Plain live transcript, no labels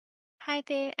Hi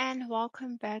there and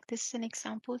welcome back. This is an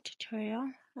example tutorial,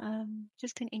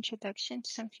 just an introduction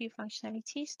to some few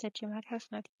functionalities that you might have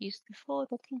not used before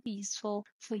that can be useful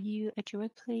for you at your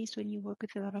workplace when you work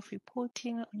with a lot of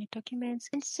reporting on your documents.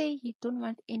 And say you don't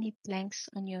want any blanks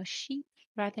on your sheet,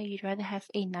 rather you'd rather have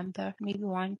a number, maybe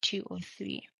 1, 2, or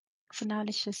 3. For now,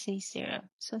 let's just say 0.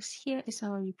 So here is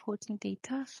our reporting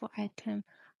data for item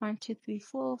 1, 2, 3,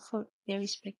 4 for their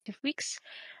respective weeks.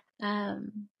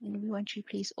 And we want to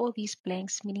replace all these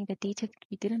blanks, meaning the data that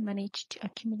we didn't manage to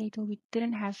accumulate or we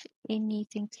didn't have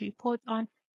anything to report on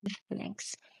with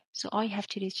blanks. So all you have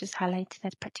to do is just highlight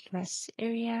that particular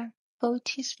area, go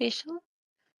to special.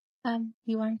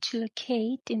 We want to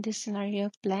locate in this scenario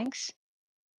of blanks.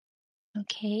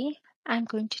 Okay, I'm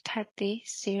going to type the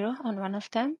 0 on one of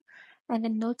them. And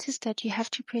then notice that you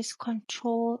have to press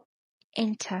Control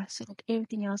Enter so that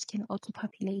everything else can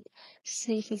auto-populate.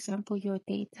 Say, for example, your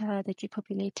data that you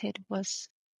populated was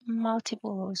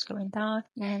multiple rows going down,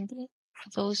 and for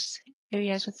those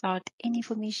areas without any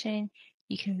information,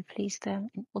 you can replace them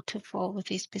and auto-fill with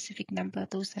a specific number,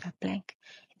 those that are blank.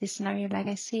 In this scenario, like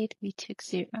I said, we took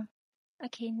 0.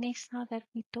 Okay, next, now that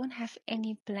we don't have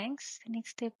any blanks, the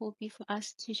next step will be for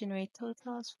us to generate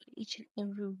totals for each and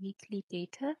every weekly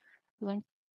data. We want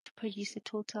to produce a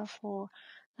total for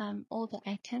all the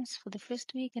items for the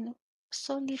first week and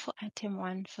solely for item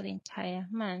 1 for the entire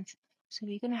month. So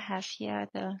we're going to have here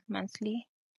the monthly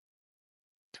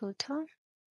total.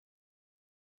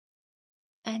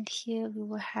 And here we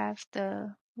will have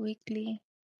the weekly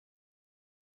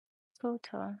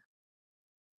total.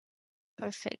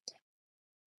 Perfect.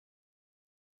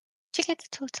 To get the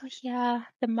total here,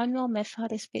 the manual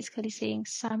method is basically saying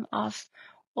sum of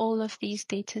all of these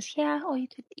data here, or you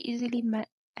could easily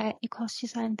equals to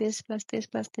sign this plus this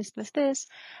plus this plus this.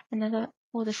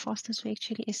 Or the fastest way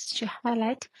actually is to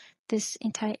highlight this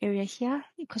entire area here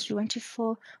because we want to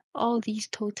fill all these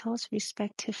totals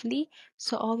respectively.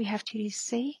 So all we have to do is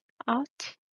say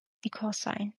out equals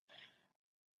sign,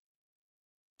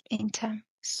 enter.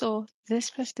 So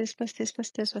this plus this plus this plus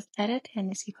this was added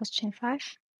and is equals to 5.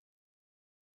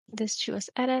 This 2 was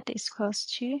added is equals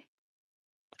to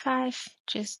 5,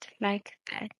 just like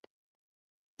that.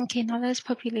 Okay, now let's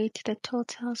populate the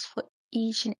totals for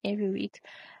each and every week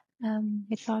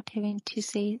without having to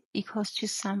say equals to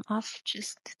sum of,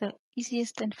 just the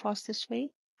easiest and fastest way.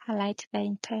 Highlight the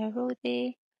entire row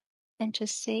there and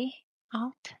just say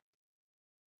out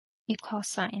equal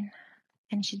sign,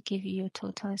 and it should give you your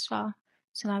total as well.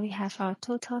 So now we have our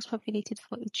totals populated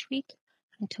for each week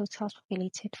and totals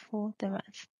populated for the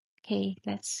month. Okay,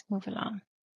 let's move along.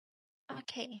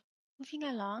 Okay, moving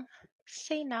along.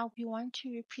 Say now we want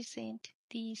to represent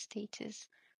these data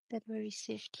that were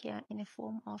received here in the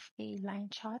form of a line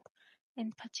chart,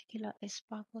 in particular a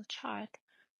sparkle chart.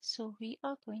 So we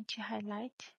are going to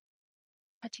highlight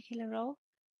a particular row,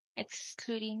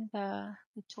 excluding the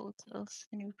totals,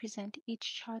 and represent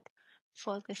each chart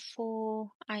for the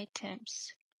 4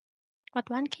 items. What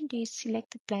one can do is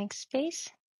select the blank space,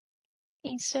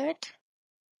 insert,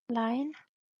 line.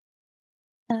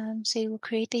 So you will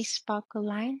create a sparkle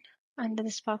line under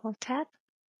the sparkle tab.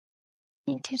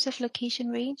 In terms of location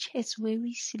range, it's where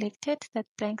we selected that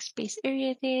blank space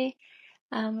area there,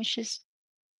 which is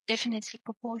definitely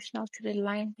proportional to the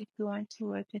line that we want to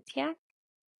work with here.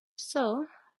 So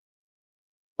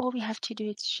all we have to do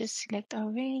is just select our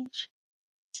range.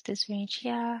 It's this range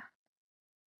here.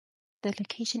 The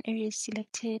location area is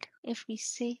selected. If we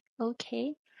say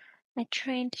OK, a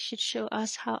trend should show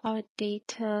us how our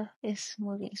data is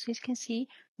moving. So as you can see,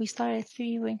 we started at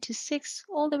 3, went to 6,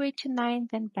 all the way to 9,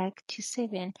 then back to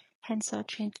 7. Hence our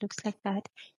trend looks like that.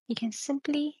 You can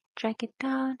simply drag it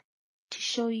down to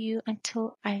show you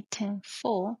until item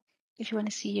 4. If you want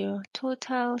to see your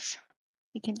totals,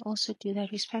 you can also do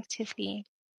that respectively.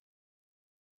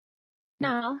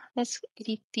 Now let's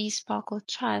edit these sparkle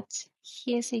charts.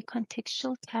 Here's a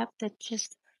contextual tab that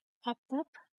just popped up,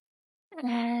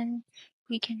 and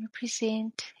we can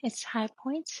represent its high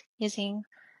points using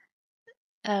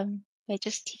by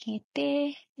just taking it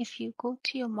there. If you go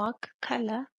to your mark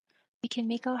color, we can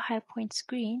make our high points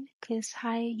green because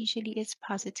high usually is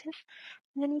positive,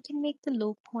 and then we can make the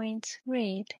low points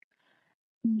red.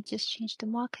 Just change the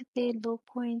marker there, low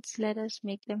points, let us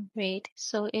make them red.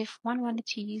 So if one wanted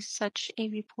to use such a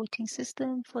reporting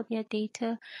system for their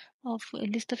data of a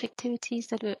list of activities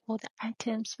that were all the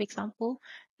items, for example,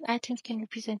 items can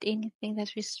represent anything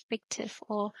that's respective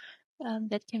or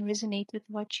that can resonate with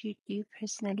what you do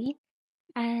personally.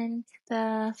 And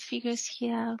the figures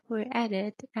here were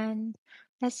added, and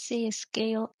let's say a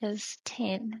scale is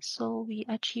 10. So we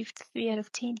achieved 3 out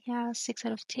of 10 here, 6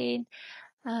 out of 10.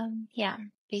 Yeah,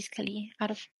 basically,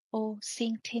 out of all,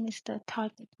 saying 10 is the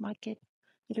target market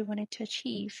that we wanted to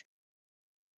achieve.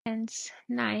 Hence,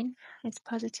 9, it's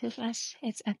positive as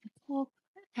it's at the top,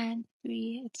 and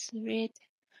 3, it's red,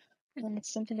 and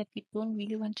it's something that we don't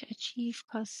really want to achieve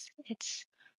because it's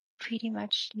pretty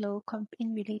much low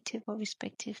in relative or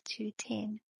respective to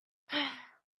 10.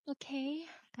 Okay,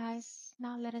 guys,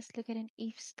 now let us look at an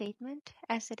if statement.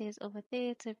 As it is over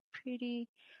there, it's a pretty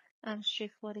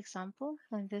straightforward example,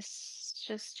 and this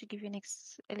just to give you an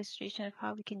illustration of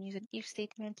how we can use an if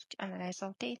statement to analyze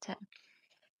our data.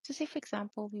 So say, for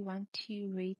example, we want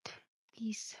to rate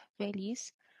these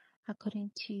values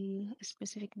according to a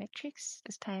specific metrics,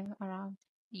 this time around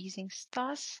using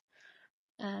stars.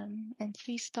 And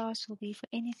 3 stars will be for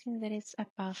anything that is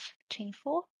above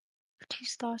 24, 2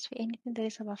 stars for anything that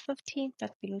is above 15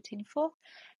 but below 24.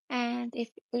 And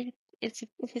if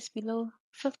it's below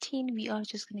 15, we are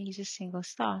just going to use a single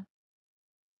star.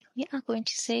 We are going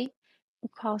to say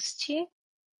equals to,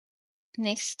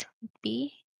 next would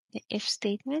be the if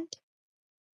statement,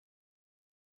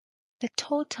 the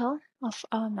total of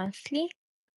our monthly,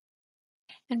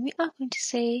 and we are going to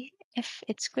say if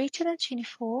it's greater than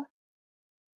 24,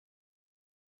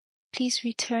 please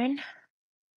return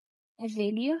a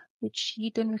value which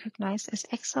you don't recognize as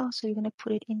Excel, so you're going to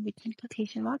put it in between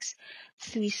quotation marks,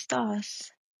 3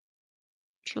 stars,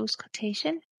 close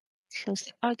quotation, close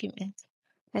the argument.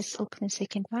 Let's open the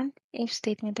second one, if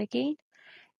statement again.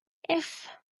 If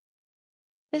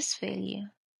this value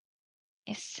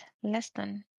is less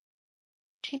than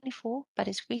 24 but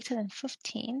is greater than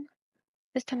 15,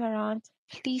 this time around,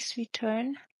 please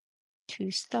return 2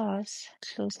 stars,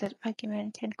 close that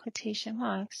argument and quotation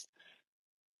marks.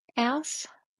 Else,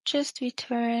 just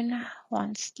return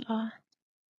 1 star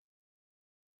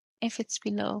if it's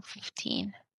below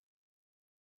 15.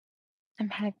 I'm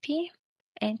happy.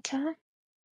 Enter.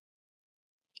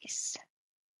 Yes.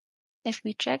 If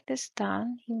we drag this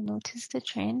down, you'll notice the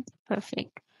trend.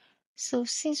 Perfect. So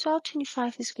since while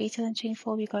 25 is greater than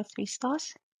 24, we got 3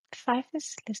 stars. 5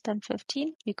 is less than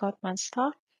 15, we got 1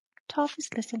 star. 12 is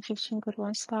less than 15, we got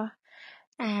 1 star.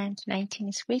 And 19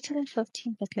 is greater than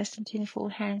 15, but less than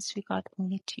 24, hence we got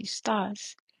only 2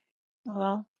 stars.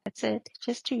 Well, that's it.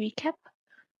 Just to recap,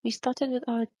 we started with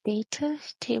our data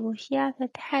table here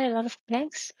that had a lot of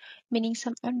blanks, meaning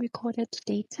some unrecorded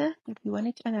data that we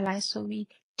wanted to analyze. So we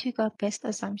took our best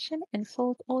assumption and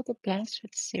filled all the blanks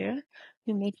with 0.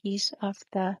 We made use of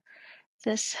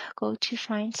this go to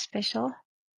find special,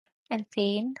 and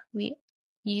then we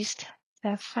used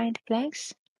the find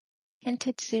blanks,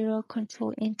 entered 0,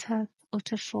 control enter,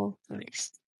 autofill the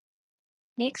rest.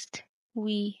 Next,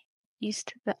 we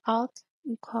used the alt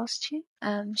equals to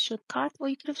shortcut, or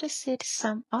you could have just said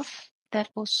sum of. That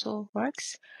also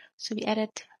works. So we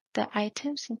added the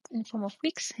items in form of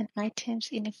weeks and items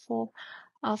in the form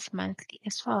of monthly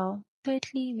as well.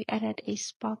 Thirdly, we added a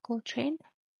sparkle trend,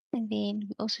 and then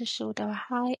we also showed our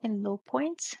high and low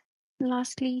points. And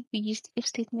lastly, we used if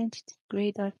statement to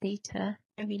grade our data.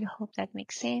 I really hope that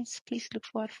makes sense. Please look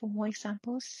forward for more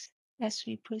examples as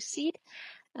we proceed.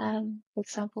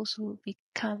 Examples will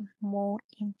become more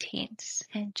intense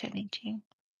and challenging.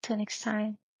 Till next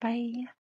time, bye.